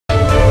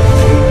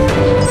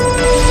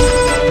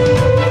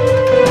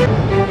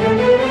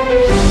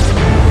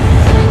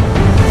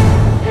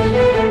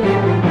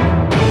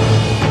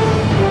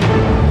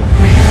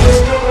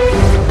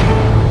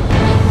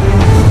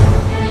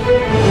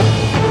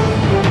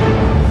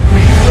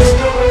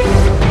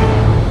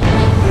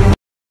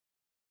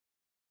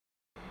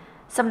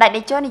សម្ដេច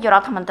នាយកនាយករ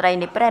ដ្ឋមន្ត្រី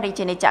នៃព្រះរា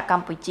ជាណាចក្រក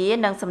ម្ពុជា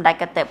និងសម្ដេច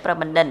កតេប្រ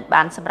បណ្ឌិត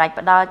បានសម្រេច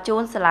ផ្ដល់ជូ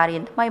នសាលារៀ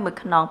នថ្មីមួយ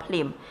ខ្នងភ្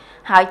លាម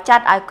ហើយចា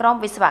ត់ឲ្យក្រុម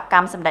វិស្វក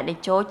ម្មសម្ដេចនាយ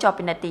កចុះ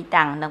ពិនិត្យទី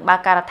តាំងនិងបើក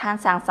ការដ្ឋាន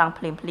សាងសង់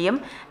ភ្លាម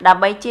ដើ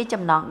ម្បីជា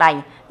ចំណងដៃ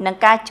និង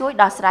ការជួយ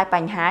ដោះស្រាយប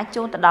ញ្ហា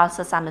ជូនទៅដល់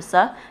សិស្សានុ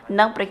សិស្ស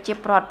និងប្រជា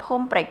ពលរដ្ឋភូ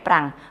មិព្រែកប្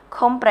រាំង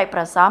ឃុំព្រែក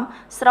ប្រសំ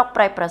ស្រុក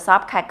ព្រែកប្រសព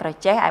ខេត្តក្រ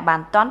ចេះឲ្យបា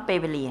នទាន់ពេល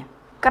វេលា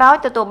ក្រោយ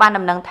ទទួលបាន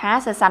ដំណឹងថា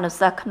សិស្សានុ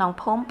សិស្សក្នុង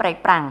ភូមិព្រែក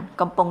ប្រាំង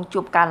កំពុង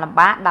ជួបការលំ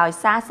បាកដោយ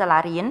សារសាលា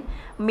រៀន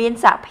មាន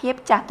សភាព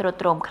ចាស់ទ្រុឌ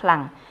ទ្រោមខ្លាំ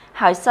ង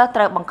ហើយសិស្សត្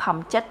រូវបង្ខំ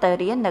ចិត្តទៅ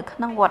រៀននៅក្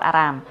នុងវត្តអា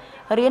រាម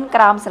រៀន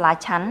ក្រោមសាលា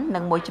ឆាន់និ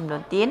ងមួយចំនួ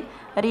នទៀត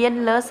រៀន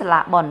លើសាលា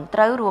បុណ្យត្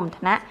រូវរួម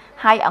ថ្នាក់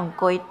ហើយអង្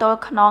គុយទល់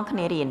ខ្នងគ្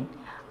នារៀន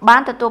បា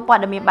នទទួលព័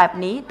ត៌មានបែប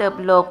នេះទើប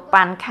លោក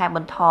ប៉ាន់ខែប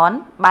ន្ថន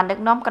បានដឹក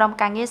នាំក្រុម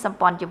ការងារសម្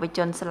ព័ន្ធយុវជ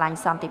នស្រឡាញ់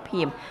សន្តិ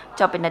ភាព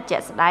ចុះពិនិត្យជា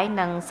ក់ស្ដែង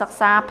និងសិក្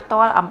សាផ្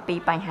ទាល់អំពី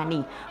បញ្ហា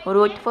នេះ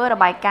រួចធ្វើរ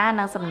បាយការណ៍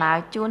និងសំណើ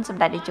ជូនស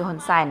ម្ដេចនាយកហ៊ុន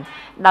សែន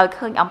ដោយ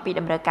ឃើញអំពី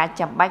តម្រូវការ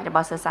ចាំបាច់រប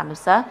ស់សិស្សានុ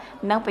សិស្ស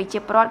និងប្រជា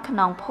ពលរដ្ឋក្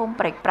នុងភូមិ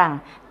ព្រែកប្រាំង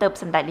ទើប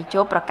សម្ដេចនាយ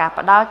កប្រកាស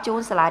ផ្ដល់ជូន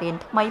សាលារៀន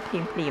ថ្មីភ្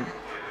លាម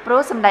ព្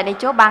រោះសម្ដេចនា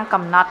យកបាន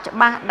កំណត់ច្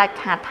បាស់ដាច់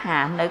ខាតថា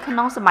នៅក្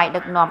នុងសម័យ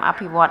ដឹកនាំអ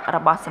ភិវឌ្ឍរ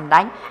បស់សម្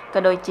ដេចក៏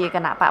ដូចជាគ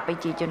ណៈបកប្រ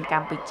ជាជនក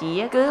ម្ពុជា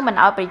គឺមិន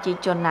ឲ្យប្រជា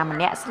ជនណាម្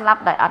នាក់ស្លា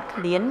ប់ដោយអត់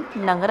ឃ្លាន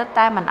និងរឹត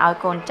តែមិនឲ្យ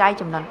កូនចៅ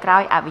ចំនួនក្រោ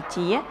យអវិជ្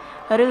ជា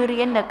ឬ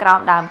រៀននៅក្រោម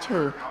ដើមឈើ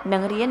និ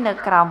ងរៀននៅ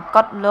ក្រោម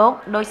កុដិលោក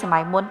ដោយសម័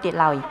យមុនទៀត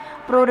ឡើយ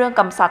ព្រោះរឿង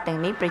កំសត់ទាំង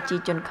នេះប្រជា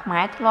ជនខ្មែ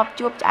រធ្លាប់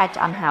ជួបឆ្អែត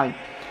ឆ្អន់ហើយ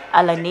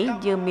ឥឡូវនេះ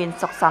យើងមាន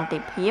សុខសន្តិ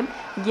ភាព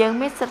យើង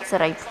មានសិទ្ធិសេ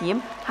រីភាព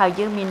ហើយ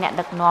យើងមានអ្នក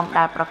ដឹកនាំ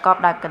ដែលប្រកប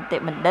ដោយគតិ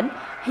បណ្ឌិត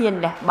ហ៊ាន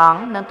លះបង់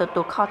និងទ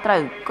ទួលខុសត្រូ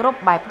វគ្រប់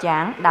បែបយ៉ា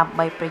ងដើម្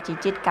បីប្រជា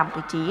ជាតិកម្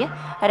ពុជា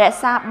រក្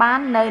សាបាន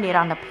នូវនិរ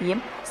ន្តរភាព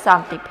ស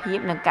ន្តិភាព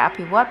និងការអ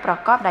ភិវឌ្ឍប្រ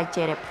កបដោយ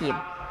ចីរភាព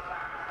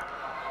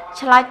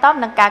ឆ្លើយតប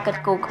នឹងការកិត្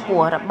តគូខ្ព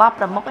ស់របស់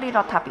ប្រមុខរាជរ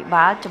ដ្ឋាភិ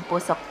បាលចំពោះ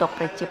សុខទុក្ខ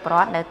ប្រជាពលរ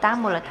ដ្ឋនៅតាម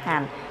មូលដ្ឋា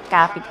ន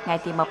កាលពីថ្ងៃ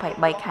ទី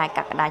23ខែក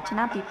ក្កដាឆ្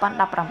នាំ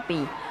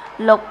2017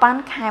លោកប៉ា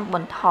ន់ខែប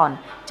ន្ថន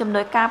ជំ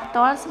នួយការផ្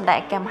ទាល់សម្ដេច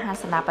អគ្គមហា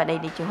សេនាបតី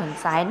នាយកហ៊ុន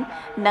សែន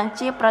និង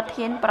ជាប្រ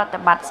ធានប្រតិ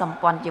បត្តិសម្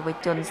ព័ន្ធយុវ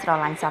ជនស្រ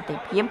ឡាញ់សន្តិ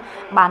ភាព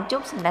បានជួ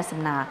បសម្ដែងស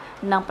ម្ណាល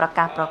និងប្រ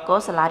កាសប្រកាស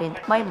សាលារៀន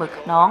ថ្មីមួយ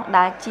ខ្នង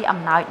ដែលជាអំ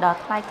ណោយដ៏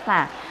ថ្លៃថ្លា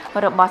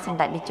របស់សម្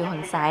ដេចនាយកហ៊ុ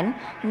នសែន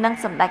និង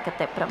សម្ដេចក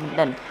តេប្របណ្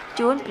ឌិត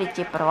ជូនប្រ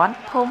ជាពលរដ្ឋ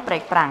ភូមិព្រែ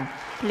កប្រាំង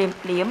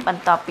ភ្លាមប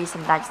ន្ទាប់ពីស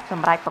ម្ដេចស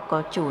ម្រេចបក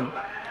លជូន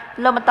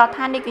លោកបន្ត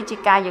ថានេះគឺជា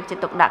ការយកចិត្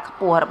តទុកដាក់ខ្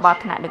ពស់របស់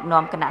ថ្នាក់ដឹក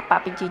នាំគណៈបក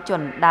ប្រជាជ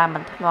នដែលមិ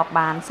នធ្លាប់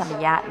បានសន្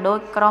យាដោយ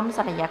ក្រុមស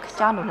ន្យាខ្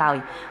យល់នោះឡើយ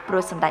ព្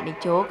រោះសម្ដេចនាយ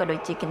កក៏ដូច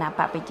ជាគណៈប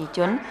កប្រជាជ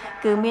ន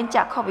គឺមានច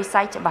ក្ខុវិ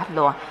ស័យច្បាស់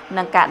លាស់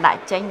នឹងការដាក់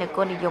ចេញនូវ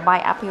គោលនយោបាយ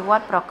អភិវឌ្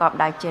ឍប្រកប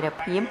ដោយចីរ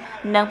ភាព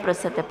និងប្រ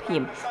សិទ្ធភាព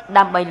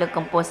ដើម្បីលើកក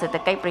ម្ពស់សេដ្ឋ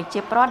កិច្ចប្រជា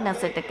ពលរដ្ឋនិង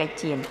សេដ្ឋកិច្ច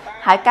ជាតិ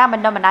ហើយការប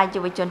ណ្ដុះបណ្ដាលយុ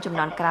វជនជំ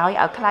នាន់ក្រោយ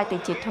ឲ្យក្លាយទៅ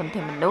ជាធន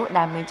ធានមនុស្ស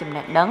ដែលមានចំ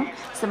ណេះដឹង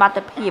សមត្ថ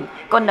ភាព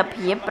គុណ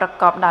ភាពប្រ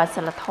កបដោយ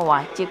សីលធម៌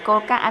ជាគោល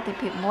ការណ៍អាទិ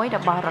ភាពមួយរ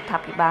បស់រដ្ឋា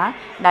ភិបាល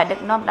ដែលដឹក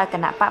នាំដោយគ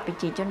ណៈបកប្រ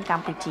ជាជនក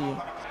ម្ពុជា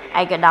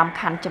ឯកឧត្តម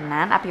ខណ្ឌចំ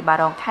ណានអភិបាល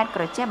រងខេត្ត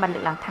ក្រចេះបានលើ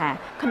កឡើងថា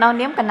ក្នុង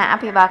នាមគណៈអ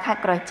ភិបាលខេត្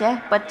តក្រចេះ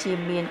ពិតជា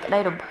មានក្តី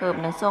រំភើប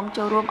និងសូម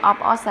ចូលរួមអប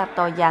អរសាទ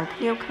រយ៉ាងឃ្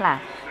លាវខ្លា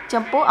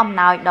ចំពោះអំ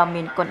ណោយដ៏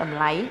មានគុណតម្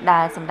លៃដែ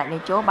លសម្ដេចនា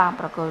យកបាន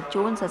ប្រគល់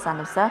ជូនសិស្សា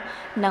នុសិស្ស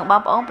និងបង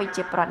ប្អូនប្រ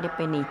ជាពលរដ្ឋនា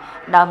ពេលនេះ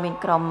ដោយមាន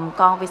ក្រុម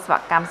កងវិស្វ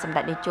កម្មសម្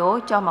ដេចនាយក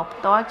ចុះមក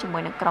ផ្ទាល់ជាមួ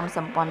យនឹងក្រុមស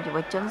ម្ព័ន្ធយុវ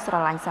ជនស្រ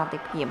ឡាញ់សន្តិ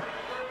ភាព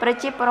ប្រ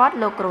ជាពលរដ្ឋ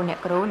លោកគ្រូអ្នក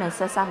គ្រូនិង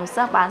សិស្សានុ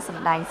សិស្សបានស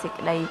ម្ដែងសេច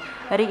ក្តី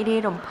រីករាយ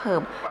រំភើប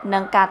និ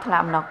ងការថ្លែង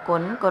អំណរគុ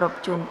ណគោរព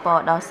ជូនពរ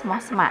ដ៏ស្មោះ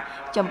ស្ម័គ្រ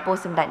ចំពោះ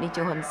សម្ដេចនាយក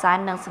ហ៊ុនសែន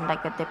និងសម្ដេច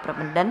កតេប្រ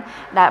បណ្ឌិត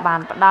ដែលបាន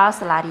ផ្ដល់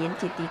សាលារៀន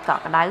ជាទីកក់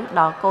ក្ដៅ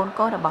ដល់កូ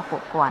នរបស់ពួ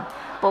កគាត់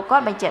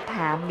បញ្ជាក់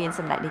ថាមានស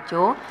ម្ដេចនាយ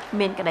ក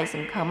មានក្តីស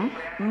ង្ឃឹម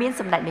មាន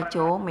សម្ដេចនាយ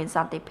កមានស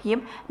ន្តិភាព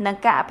និង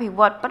ការអភិវ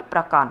ឌ្ឍពិតប្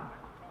រាកដ